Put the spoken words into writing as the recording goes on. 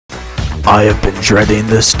I have been dreading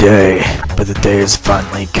this day, but the day has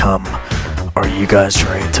finally come. Are you guys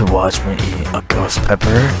ready to watch me eat a ghost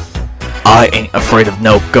pepper? I ain't afraid of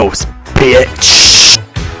no ghost, bitch!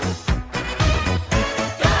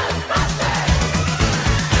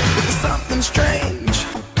 There's something strange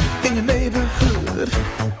in your neighborhood.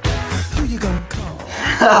 Who you gonna call?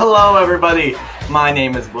 Hello everybody, my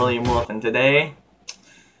name is William Wolf and today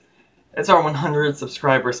it's our 100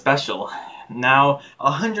 subscriber special. Now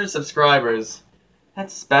 100 subscribers,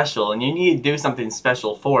 that's special and you need to do something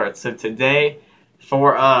special for it. So today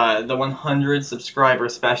for the 100 subscriber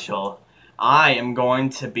special I am going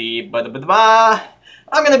to be I'm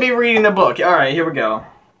going to be reading the book. Alright, here we go.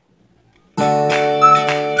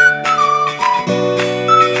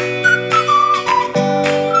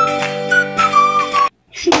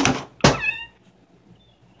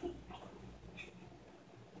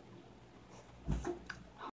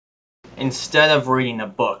 Instead of reading a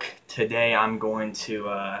book, today I'm going to,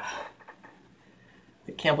 I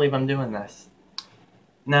can't believe I'm doing this.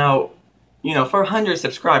 Now, you know, for 100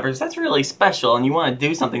 subscribers, that's really special, and you want to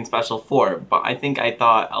do something special for it, but I think I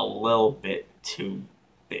thought a little bit too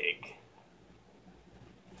big.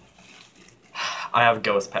 I have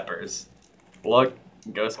ghost peppers. Look,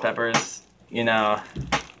 ghost peppers, you know,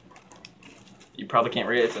 you probably can't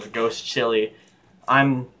read it, it says ghost chili.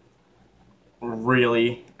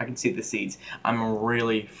 I can see the seeds. I'm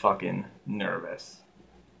really fucking nervous.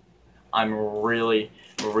 I'm really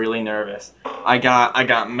nervous. I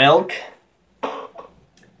got milk.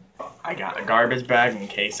 I got a garbage bag in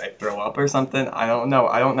case I throw up or something. I don't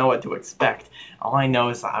know what to expect. All I know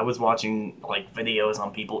is that I was watching like videos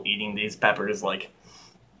on people eating these peppers like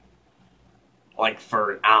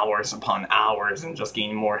for hours upon hours and just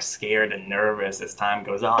getting more scared and nervous as time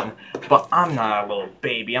goes on. But I'm not a little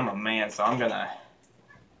baby, I'm a man, so I'm gonna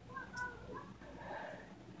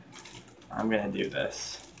do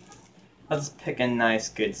this. Let's pick a nice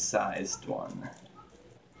good sized one.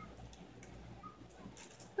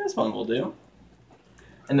 This one will do.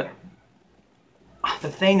 And the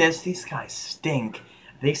thing is, these guys stink.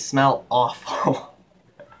 They smell awful.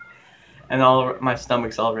 And my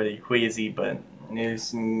stomach's already queasy, but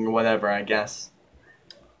it's whatever, I guess.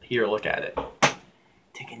 Here, look at it.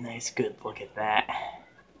 Take a nice good look at that.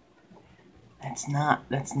 That's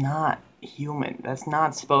not human. That's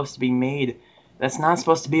not supposed to be made. That's not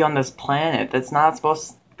supposed to be on this planet. That's not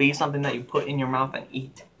supposed to be something that you put in your mouth and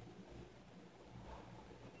eat.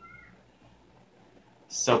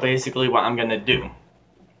 So basically what I'm gonna do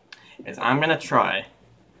is I'm gonna try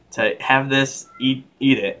to have this eat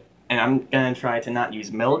it, and I'm gonna try to not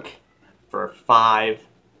use milk for 5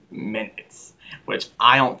 minutes, which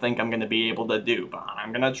I don't think I'm gonna be able to do, but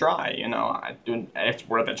I'm gonna try. You know, it's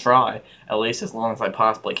worth a try, at least as long as I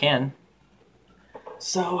possibly can.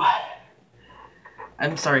 So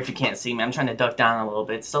I'm sorry if you can't see me. I'm trying to duck down a little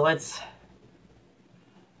bit. So let's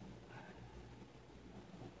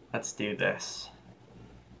do this.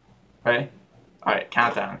 Ready? All right,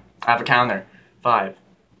 countdown. I have a counter. 5,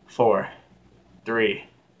 4, 3,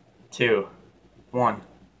 2, 1.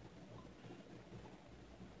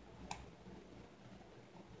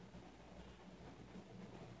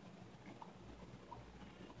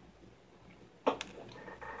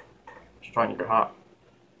 Just trying to get hot.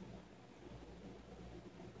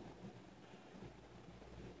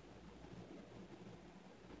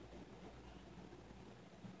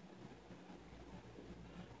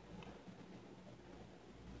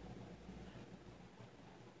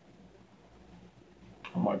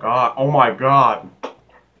 Oh my god, oh my god.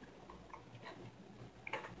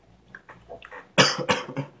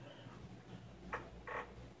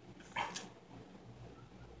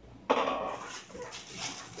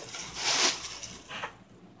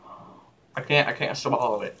 I can't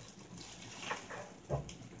swallow it.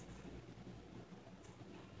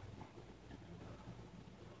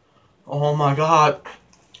 Oh my god.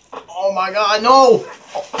 Oh my god, no!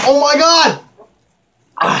 Oh my god!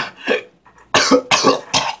 Ah.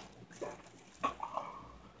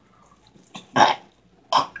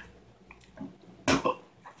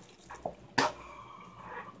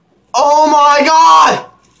 Oh my god!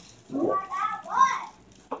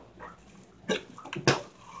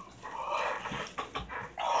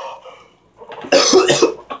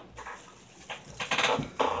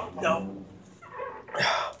 No.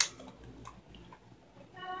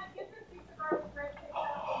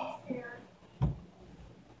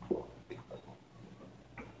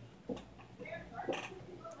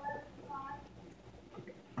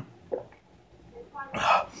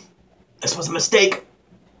 This was a mistake.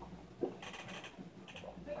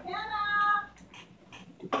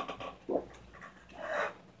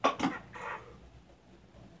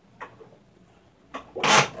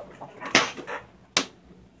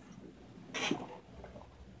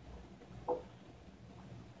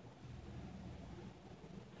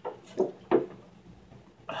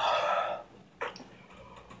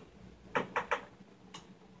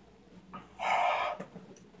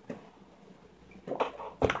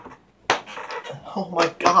 Oh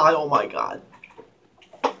my god, oh my god.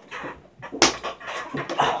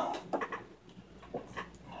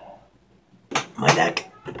 My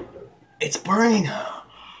neck. It's burning.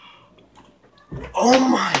 Oh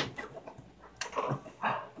my.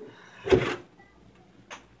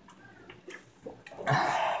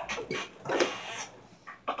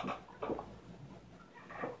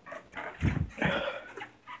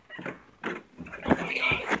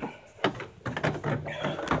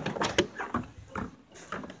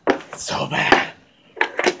 It's so bad.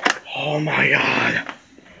 Oh my god.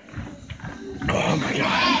 Oh my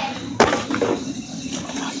god.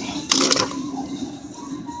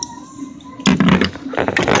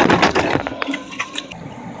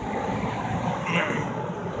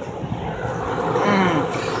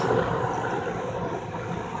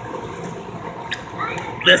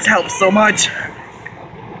 This helps so much.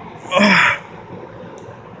 Oh.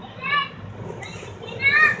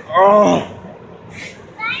 Oh.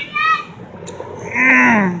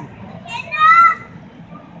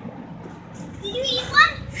 Did you eat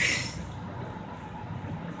one?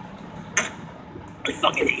 I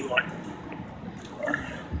fucking ate one.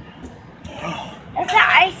 That's an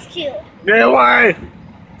ice cube. Get away!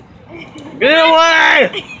 Get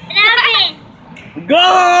away! Nothing.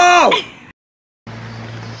 Go!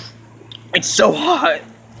 It's so hot.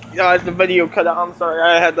 Guys, the video cut out. I'm sorry.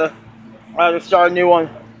 I had to start a new one.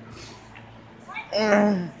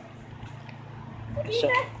 So,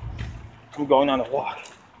 I'm going on a walk.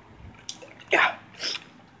 Yeah.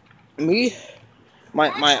 Me,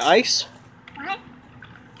 my ice, What?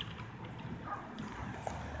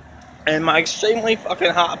 and my extremely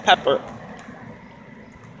fucking hot pepper.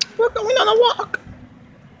 We're going on a walk.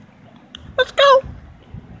 Let's go.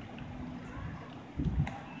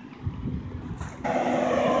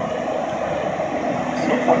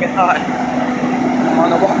 So fucking hot. I'm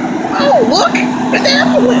on a walk. Oh, look! An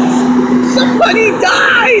ambulance! Somebody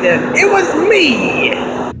died! It was me!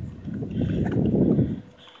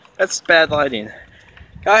 That's bad lighting.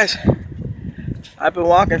 Guys, I've been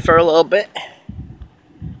walking for a little bit,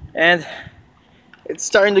 and it's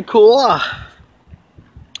starting to cool off.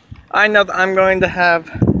 I know that I'm going to have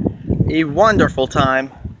a wonderful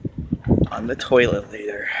time on the toilet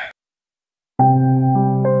later.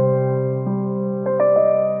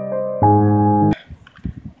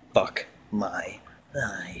 Fuck my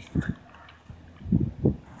life.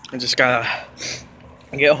 I just gotta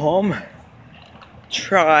get home,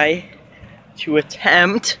 try to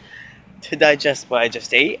attempt to digest what I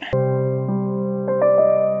just ate.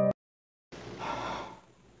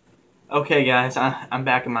 Okay guys, I'm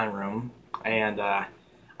back in my room, and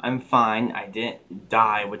I'm fine. I didn't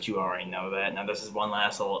die, which you already know that. Now this is one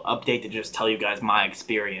last little update to just tell you guys my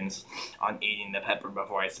experience on eating the pepper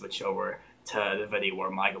before I switch over to the video where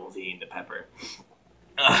Michael was eating the pepper.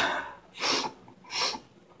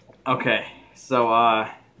 Okay, so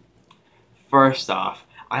first off,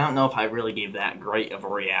 I don't know if I really gave that great of a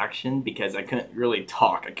reaction because I couldn't really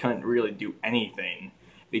talk. I couldn't really do anything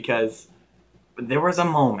because there was a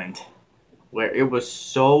moment where it was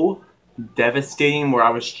so devastating where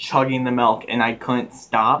I was chugging the milk and I couldn't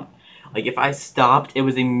stop. Like if I stopped, it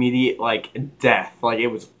was immediate like death. Like it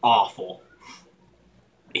was awful.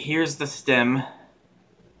 Here's the stem.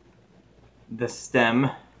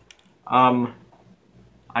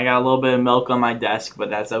 I got a little bit of milk on my desk, but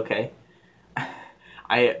that's okay.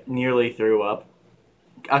 I nearly threw up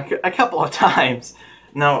a couple of times.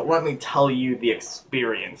 Now, let me tell you the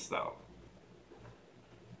experience, though.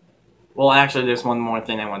 Well, actually, there's one more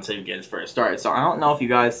thing I want to tell you guys before I start. So, I don't know if you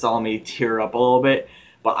guys saw me tear up a little bit,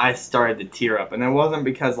 but I started to tear up. And it wasn't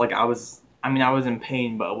because, like, I was in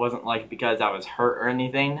pain, but it wasn't, like, because I was hurt or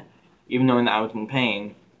anything. Even though I was in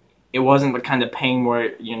pain. It wasn't the kind of pain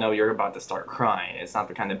where, you know, you're about to start crying. It's not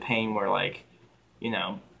the kind of pain where, like, you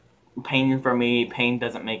know, pain for me, pain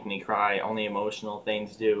doesn't make me cry. Only emotional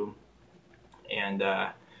things do. And,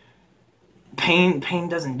 pain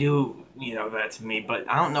doesn't do, you know, that to me. But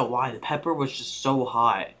I don't know why. The pepper was just so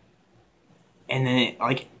hot. And then, it,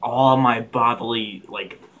 like, all my bodily,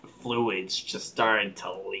 like, fluids just started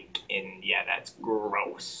to leak. And, yeah, that's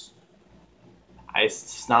gross.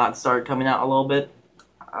 Snot started coming out a little bit.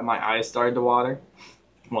 My eyes started to water.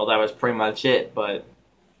 Well, that was pretty much it, but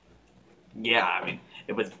yeah, I mean,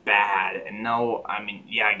 it was bad. And no, I mean,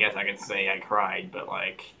 yeah, I guess I could say I cried, but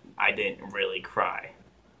like, I didn't really cry.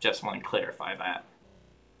 Just want to clarify that.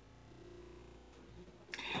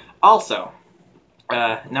 Also,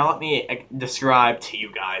 now let me describe to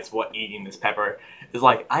you guys what eating this pepper is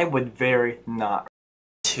like. I would very not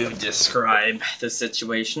to describe the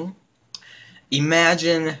situation.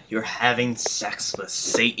 Imagine you're having sex with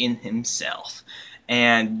Satan himself,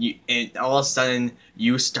 and all of a sudden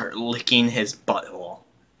you start licking his butthole.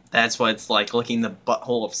 That's what it's like, licking the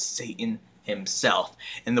butthole of Satan himself.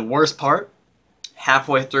 And the worst part,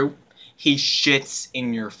 halfway through, he shits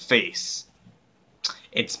in your face.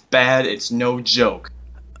 It's bad, it's no joke.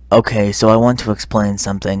 Okay, so I want to explain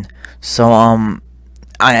something. So,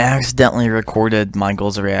 I accidentally recorded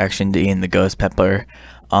Michael's reaction to eating the ghost pepper,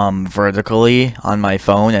 vertically on my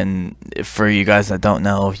phone, and for you guys that don't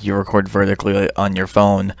know, if you record vertically on your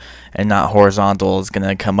phone and not horizontal, it's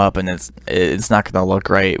gonna come up and it's not gonna look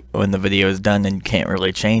right when the video is done, and you can't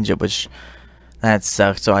really change it, which that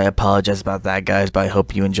sucks. So I apologize about that, guys, but I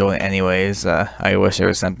hope you enjoy it anyways. I wish there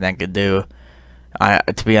was something I could do.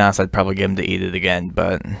 To be honest, I'd probably get him to eat it again,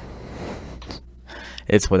 but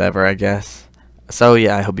it's whatever, I guess. So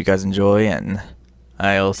yeah, I hope you guys enjoy, and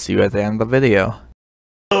I'll see you at the end of the video.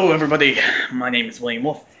 Hello everybody, my name is William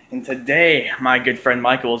Wolf, and today my good friend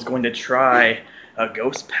Michael is going to try a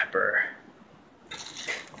ghost pepper.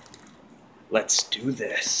 Let's do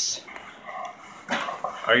this.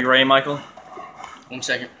 Are you ready, Michael? 1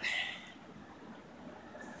 second.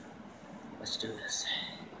 Let's do this.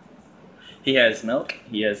 He has milk,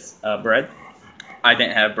 he has bread. I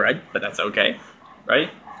didn't have bread, but that's okay. Ready?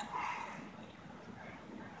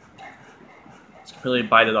 Let's really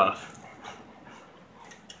bite it off.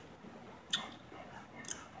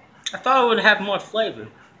 I thought it would have more flavor.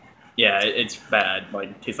 Yeah, it's bad. Like,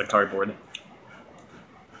 it tastes like cardboard.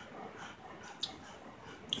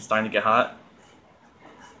 It's starting to get hot.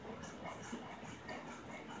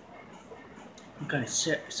 I'm gonna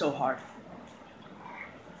sit so hard.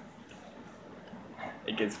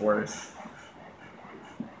 It gets worse.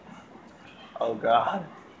 Oh god.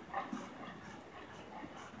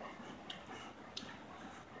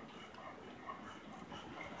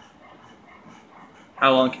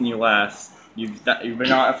 How long can you last? You've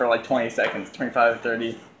been on it for like 20 seconds, 25,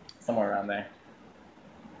 30, somewhere around there.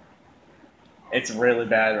 It's really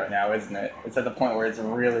bad right now, isn't it? It's at the point where it's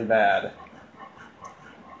really bad.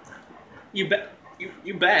 You bet.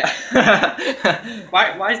 You bet.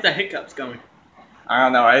 Why is the hiccups going? I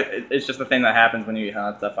don't know. It's just the thing that happens when you eat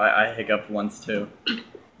hot stuff. I hiccuped once too.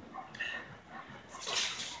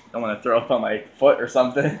 Don't want to throw up on my foot or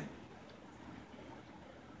something.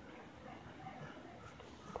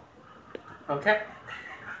 Okay.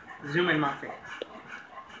 Zoom in, my face.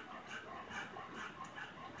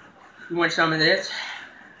 You want some of this?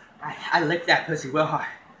 I licked that pussy real hard.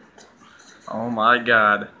 Oh my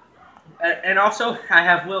god. And also, I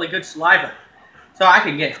have really good saliva, so I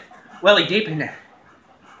can get really deep in there.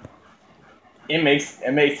 It makes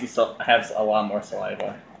you have a lot more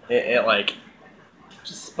saliva. It like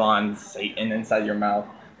just spawns Satan inside your mouth.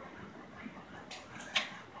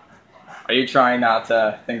 Are you trying not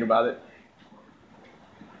to think about it?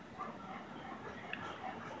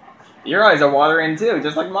 Your eyes are watering too,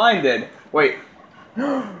 just like mine did. Wait.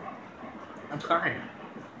 I'm crying.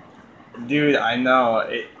 Dude, I know.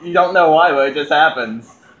 You don't know why, but it just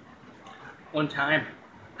happens. One time,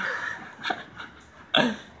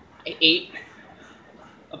 I ate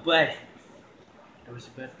a bread. It was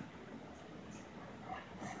a bit.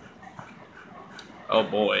 Oh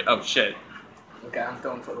boy. Oh shit. Okay, I'm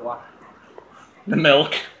going for the water. The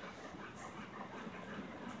milk.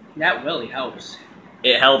 That really helps.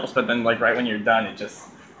 It helps, but then like right when you're done, it just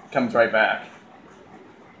comes right back.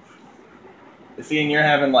 See, and you're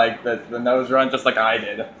having like the nose run just like I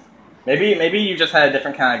did. Maybe you just had a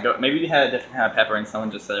different kind of maybe you had a different kind of pepper, and someone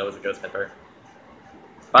just said it was a ghost pepper.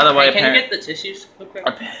 By the way, can you get the tissues? Okay.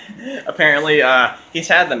 Apparently, he's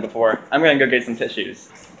had them before. I'm gonna go get some tissues.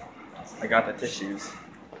 I got the tissues.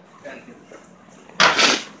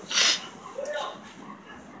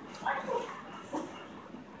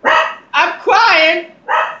 I'm crying.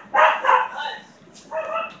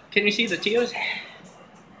 Can you see the tears?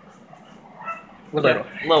 A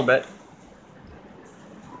little bit.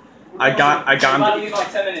 I got him About to leave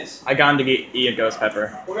like 10 minutes. I got him to eat a ghost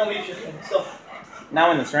pepper. We're gonna leave you still. Now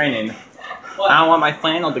when it's raining, What? I don't want my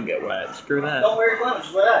flannel to get wet. Screw that. Don't wear your flannel,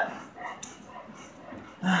 just wear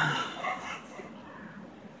that.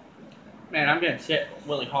 Man, I'm gonna sit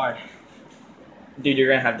really hard. Dude, you're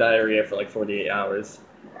gonna have diarrhea for like 48 hours.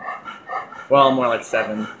 Well, more like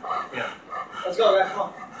 7. Let's go, guys, come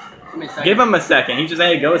on. Give me a second. Give him a second. He just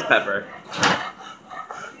ate a ghost pepper.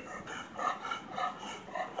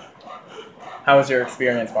 How was your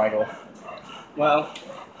experience, Michael? Well,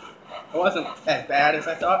 it wasn't as bad as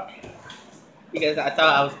I thought. Because I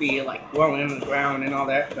thought I was being like rolling in the ground and all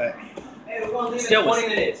that, but Hey, we're gonna leave still in 20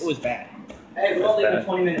 minutes. it was bad. Hey, we're gonna leave bad. in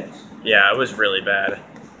 20 minutes. Yeah, it was really bad.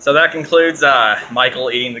 So that concludes Michael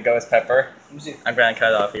eating the ghost pepper. Let me see. I'm gonna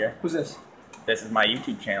cut it off here. Who's this? This is my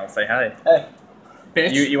YouTube channel. Say hi. Hey,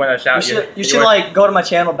 Bitch. You want to shout? you should like go to my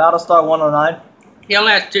channel, Battlestar 109. He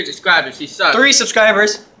only has 2 subscribers. He sucks. 3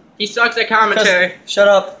 subscribers. He sucks at commentary. Shut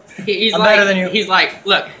up. He's I'm like, better than you. He's like,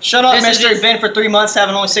 look. Shut up, This is Mystery his- Ben, for 3 months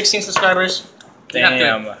having only 16 subscribers.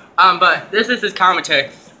 Damn. But this is his commentary.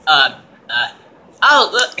 Oh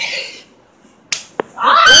look.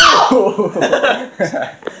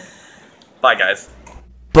 Bye, guys.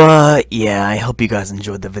 But yeah, I hope you guys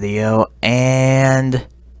enjoyed the video, and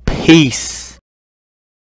peace.